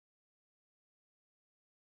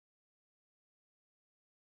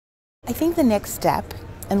I think the next step,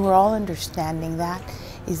 and we're all understanding that,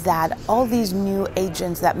 is that all these new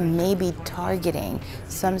agents that may be targeting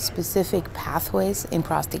some specific pathways in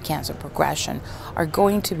prostate cancer progression are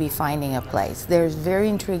going to be finding a place. There's very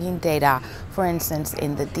intriguing data, for instance,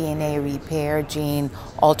 in the DNA repair gene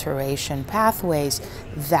alteration pathways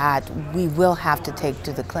that we will have to take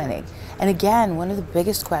to the clinic. And again, one of the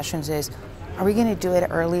biggest questions is, are we going to do it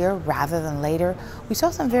earlier rather than later? We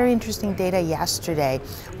saw some very interesting data yesterday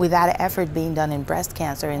with that effort being done in breast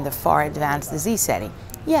cancer in the far advanced disease setting.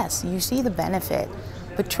 Yes, you see the benefit,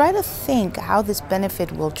 but try to think how this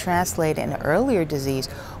benefit will translate in earlier disease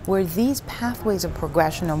where these pathways of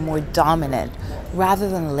progression are more dominant rather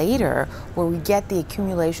than later where we get the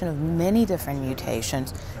accumulation of many different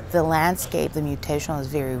mutations. The landscape, the mutational is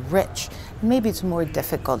very rich. Maybe it's more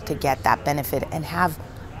difficult to get that benefit and have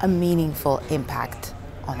a meaningful impact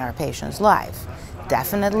on our patient's life.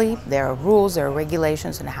 Definitely, there are rules, there are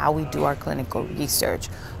regulations on how we do our clinical research,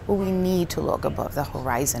 but we need to look above the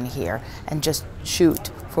horizon here and just shoot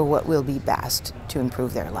for what will be best to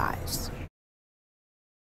improve their lives.